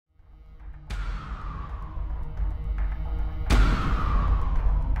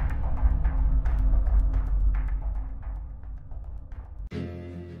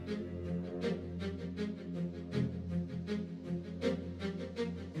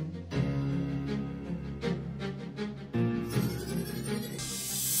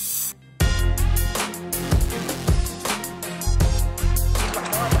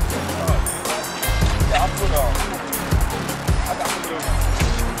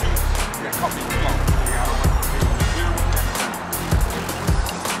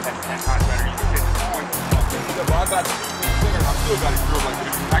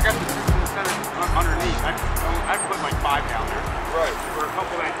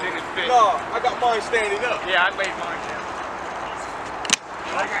No, I got mine standing up. Yeah, I laid mine down.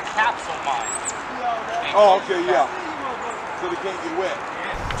 I got capsule mine. Oh, okay, yeah. So they can't get wet.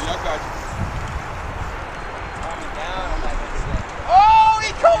 Yeah, I got you. Oh,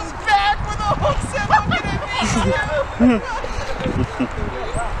 he comes back with a hook set looking at me too.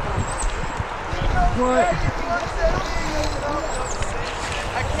 What?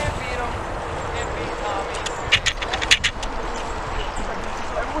 I can't beat him. Can't beat Tommy.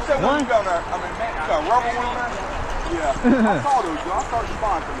 Hey, what's that one you got there? I mean, man, you got a rubber one there? Yeah. I saw those, Joe. I started to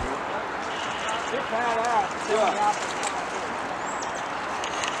find some of them. They're kind of out. Yeah.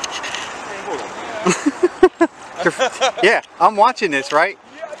 Hey, hold on. Yeah, I'm watching this, right?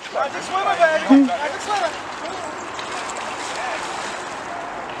 Magic swimmer, baby. Magic swimmer.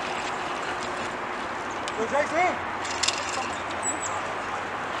 Go, JC.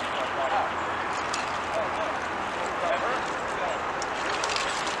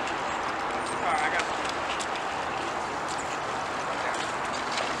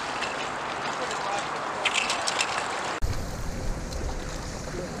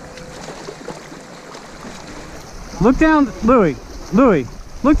 Look down, Louie. Louie,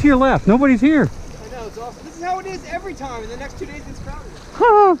 look to your left. Nobody's here. I know, it's awesome. This is how it is every time. In the next 2 days, it's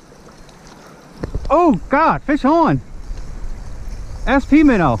crowded. Oh, God, fish on. SP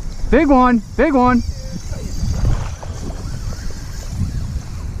minnow. Big one, big one.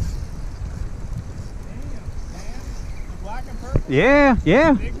 Yeah,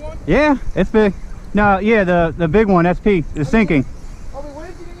 yeah. Big one? Yeah, it's big. No, yeah, the big one, SP, is sinking. Oh, wait, what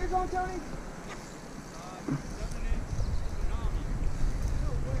did you get yours on, Tony?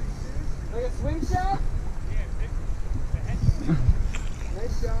 Like a swing shot?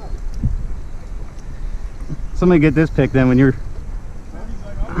 Nice job. Somebody get this pic then when you're...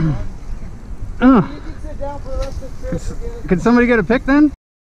 You can sit down for the rest of the trip. Forget it. Could somebody get a pic then?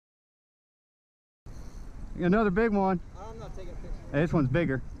 Another big one. I'm not taking pictures. Hey, this one's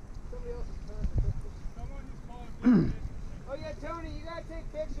bigger. Somebody else is trying to pictures. Oh, yeah, Tony, you gotta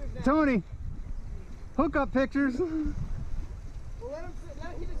take pictures now. Tony, hook up pictures. Well, let him sit.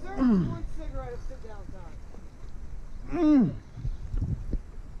 He deserves one cigarette of sit down time.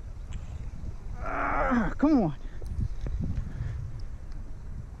 Come on.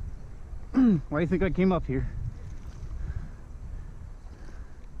 Why do you think I came up here?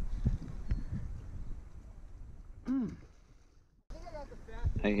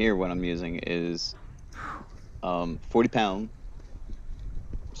 Right here, what I'm using is 40-pound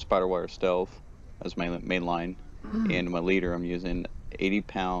spider wire stealth as my main line, and my leader I'm using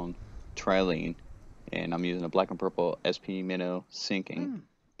 80-pound trilene, and I'm using a black and purple SP minnow sinking.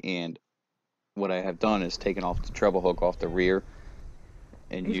 And what I have done is taken off the treble hook off the rear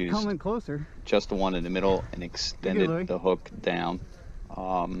and He's used coming closer. just the one in the middle and extended the hook down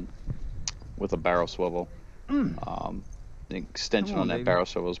with a barrel swivel. The extension on that barrel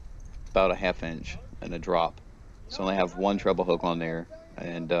swivel is about a ½ inch and a drop. So I only have one treble hook on there,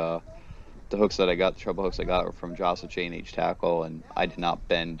 and the hooks that I got, the treble hooks I got, were from Jocelyn J&H Tackle, and I did not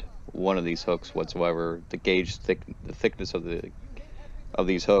bend one of these hooks whatsoever. The thickness of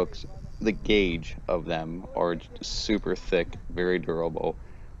these hooks, the gauge of them are super thick, very durable.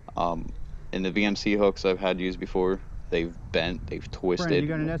 And the VMC hooks I've had used before, they've bent, they've twisted.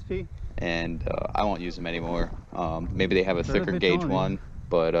 Brandon, you got an SP? And I won't use them anymore. Maybe they have a thicker gauge one,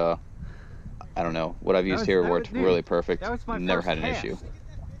 but I don't know. What I've used here worked really perfect. Never had an issue.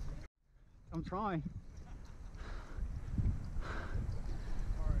 I'm trying.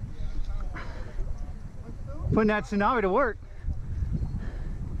 Putting that tsunami to work.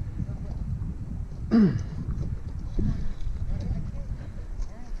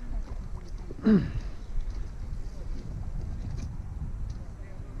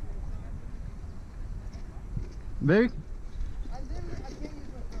 Big? I can't use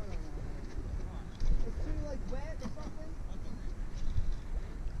my phone right now. It's too like wet or something.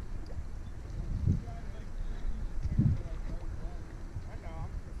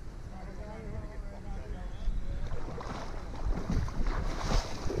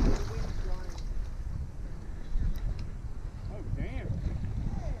 Oh, damn.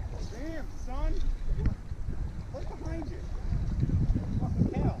 Damn, son. Look behind you. Fucking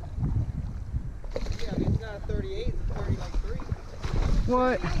hell. Yeah, I mean, it's not a 38, it's a 30 like 3.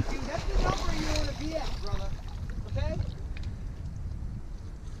 What? Hey, dude, that's the number you want to be at, brother. Okay?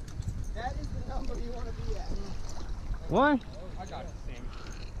 That is the number you want to be at. What? I got it, Sam.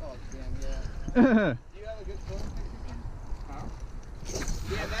 Oh, damn, yeah. Do you have a good phone? Huh?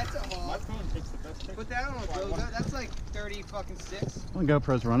 Yeah, that's a My haul. phone takes the best picture. Put that on, bro. That's like 30 fucking 6. My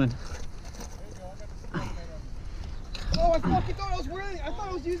GoPro's running. There you go. I got the Oh, I fucking thought I was wearing. I thought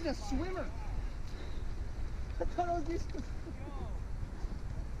I was using a swimmer. I thought I was using.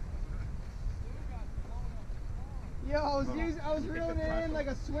 Yo, I was reeling it in like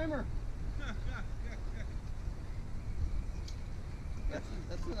a swimmer.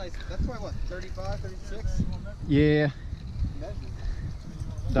 That's a nice. That's probably what, 35, 36. Yeah.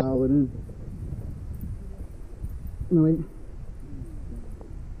 Dial it in. No wait.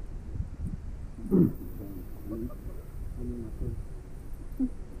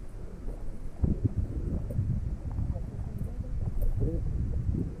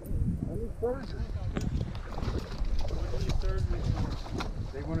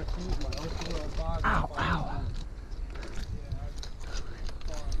 They want to choose my Ow, ow.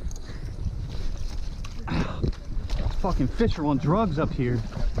 Fucking fish are on drugs up here.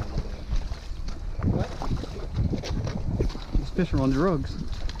 What? These fish are on drugs.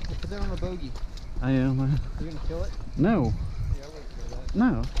 Put that on a bogey. I am. You gonna kill it? No. Yeah, I wouldn't kill that.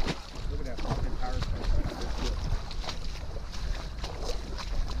 No. Look at that fucking power spike.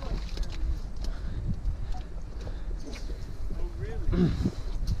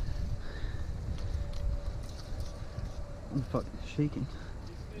 I'm fucking shaking.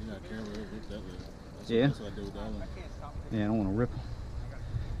 You got a camera, it'll rip that way. Yeah? That's what I do with that one. Yeah, I don't want to rip them.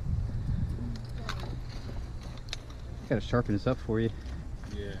 Gotta sharpen this up for you.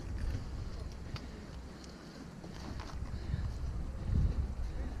 Yeah.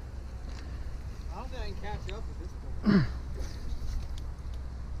 I don't think I can catch up at this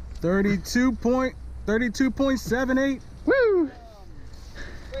point. 32.78. Woo!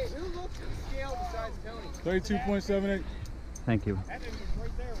 Wait, who looks at the scale besides Tony? 32.78. Thank you. That nigga was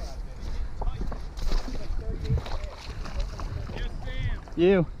right there, Rod.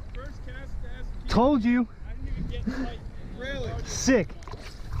 You. First cast to SP. Told you. I didn't even get the light. Really? Sick.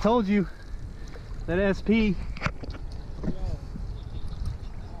 Told you. That SP.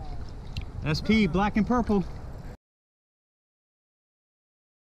 SP, black and purple. This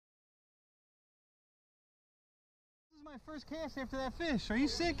is my first cast after that fish. Are you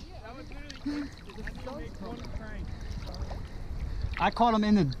sick? That was literally make one crank. I caught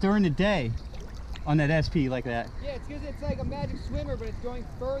him during the day on that SP like that. Yeah, it's because it's like a magic swimmer, but it's going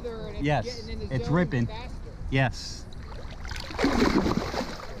further and it's Yes, getting in the it's zone ripping. faster. Yes.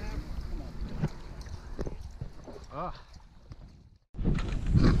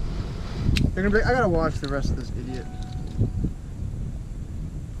 I gotta watch the rest of this idiot.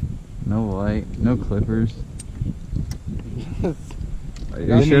 No light, no clippers. Are you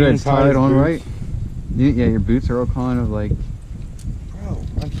Didn't sure even that's tie tied his on boots. right? Yeah, your boots are all kind of like. Bro,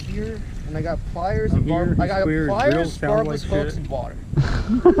 I'm here and I got pliers I'm and here, I got square, pliers, drill, sound sparkless like hooks, shit. and water.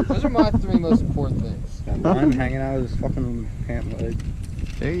 Those are my three most important things. I'm hanging out of his fucking pant leg.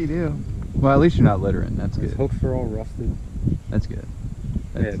 There you do. Well, at least you're not littering. That's His good. hooks are all rusted. That's good.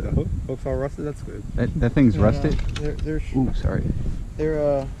 Yeah, That's, the hooks all rusted, that's good. that thing's rusted. They're Ooh, sorry.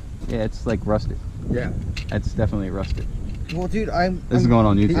 they're Yeah, it's like rusted. Yeah. That's definitely rusted. well, dude, This is going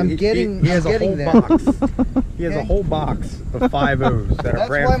on YouTube. I'm getting- He has I'm a whole getting there. box. He has a Okay. whole box of 5.0s that are That's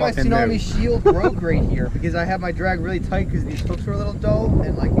brand why my fucking tsunami new. shield broke right here, because I have my drag really tight because these hooks were a little dull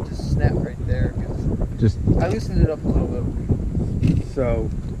and like it just snapped right there. 'Cause Just I loosened it up a little bit. So,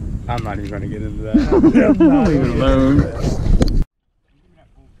 I'm not even going to get into that. leave it alone.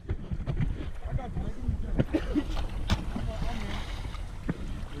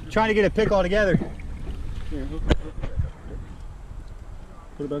 Trying to get a pick all together.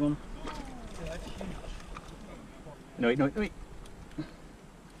 Put it back on. No, wait. No,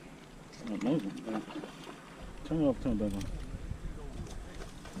 turn it off, turn it back on.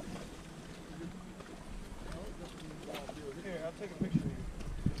 Here, I'll take a picture of you.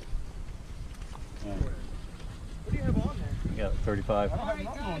 Alright. What do you have on there? Yeah, 35. Alright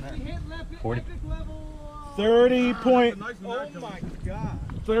guys, we hit 40. epic level 30 point, oh my god.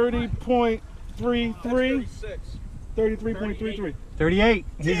 30.33. 33.33. 38.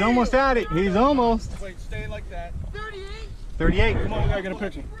 He's almost at it. He's almost. Wait, stay like that. 38? 38. Come on, we gotta get a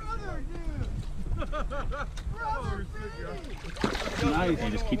picture. Brother, dude. Brother, Nice. You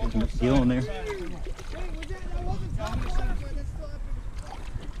just keep it deal in there. Wait, was that wasn't top water, but that's still epic.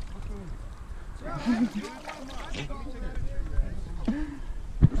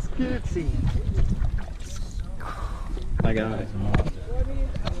 Skitsy. I got it.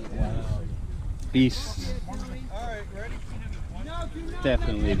 Beast. Alright, ready? No, do not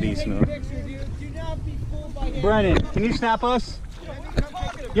Definitely a beast mode. picture, dude. Do not be fooled by him. Brennan, can you snap us?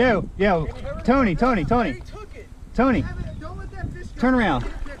 Yo, Tony. Took it. Tony, Don't let that fish go. turn around.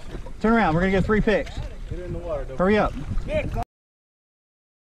 Turn around. We're gonna get 3 picks. Get it in the water, though. Hurry up.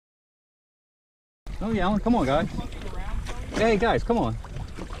 Oh yeah, come on, guys. Hey guys, come on.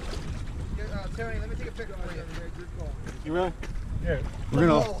 Tony, let me take a picture for you. You ready? Yeah. We're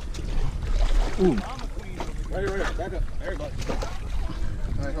gonna. Ooh. Right here. Back up. Everybody.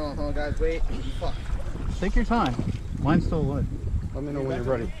 Alright, hold on, guys. Wait. Fuck. Take your time. Mine's still lit. Let me know when you're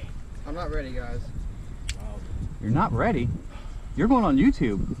ready. I'm not ready, guys. You're not ready? You're going on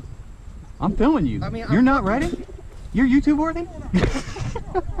YouTube. I'm filming you. I mean, you're not ready? You're YouTube worthy?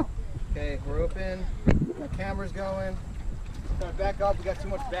 Okay, we're open. My camera's going. Gotta back up. We got too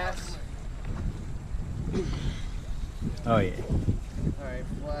much bass. Oh yeah. Alright,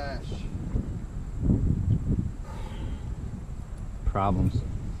 flash. Problems.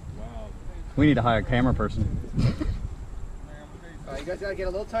 We need to hire a camera person. Alright, you guys gotta get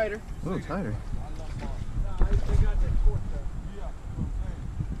a little tighter. A little tighter.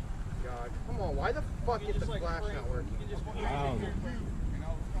 God, come on. Why the fuck is the flash not working?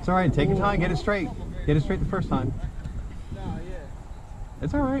 It's alright, take your time, get it straight. Get it straight the first time.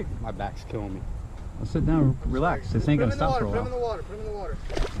 It's alright. My back's killing me. I'll sit down, relax. This ain't gonna stop for a Put him in while. the water. Put him in the water.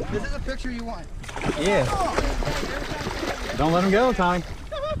 This is a picture you want. Yeah. Don't let him go, Tommy.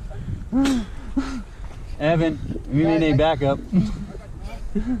 Evan, we may need backup.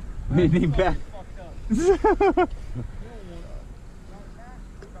 We need back.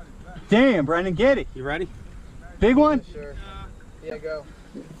 Damn, Brandon, get it. You ready? Big one? Sure. Yeah, go.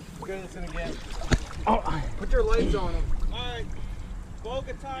 Good listen again. Oh. Put your lights on him. Alright.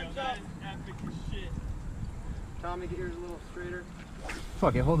 Boga time's up. Epic as shit. Tommy, get yours a little straighter.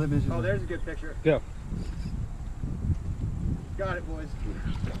 Fuck it, hold that vision. Oh, there's a good picture. Go. Got it, boys.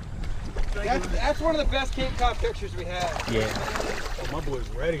 That's one of the best Cape Cod pictures we have. Yeah. Oh, my boy's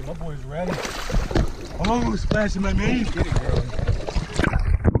ready. My boy's ready. Oh, splashing my knees. Get it, girl.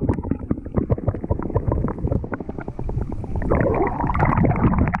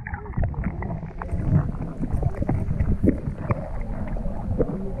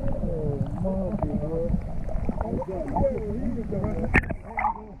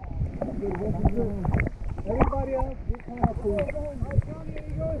 Everybody else, get kind of cool.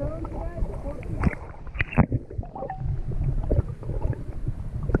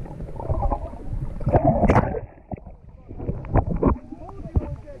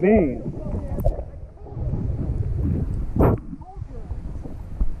 Damn.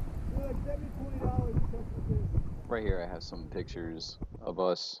 Right here I have some pictures of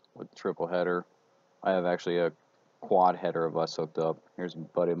us with triple header. I have actually a quad header of us hooked up. Here's a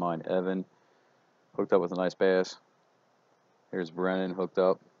buddy of mine, Evan, hooked up with a nice bass. Here's Brennan hooked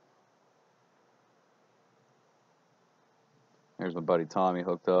up. Here's my buddy Tommy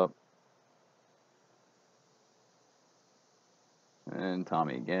hooked up. And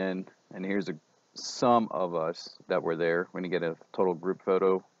Tommy again. And here's some of us that were there. We're going to get a total group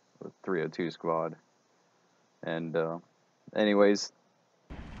photo with 302 squad. And anyways,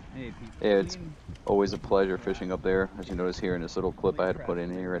 Hey, yeah, it's always a pleasure fishing up there. As you notice here in this little clip I had to put in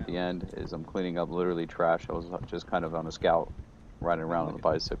here at the end is I'm cleaning up literally trash. I was just kind of on a scout riding around on the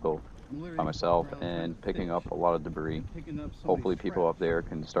bicycle by myself and picking up a lot of debris. Hopefully people up there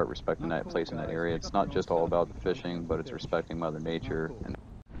can start respecting that place in that area. It's not just all about the fishing, but it's respecting Mother Nature. And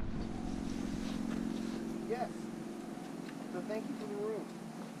Yes. So thank you for the room.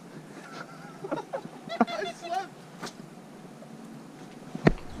 I slept.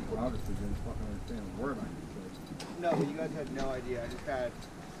 Obviously didn't fucking understand a word I said. No, you guys had no idea. I just had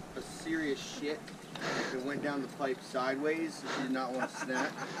a serious shit that went down the pipe sideways. She did not want to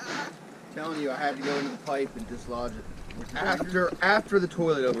snap. I'm telling you, I had to go into the pipe and dislodge it. After the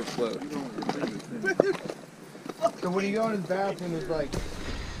toilet overflowed. So when you go into the bathroom, there's like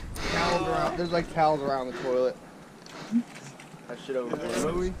towels around. There's like towels around the toilet. That shit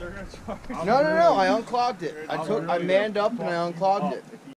overflowed. No. I unclogged it. I manned up and I unclogged it.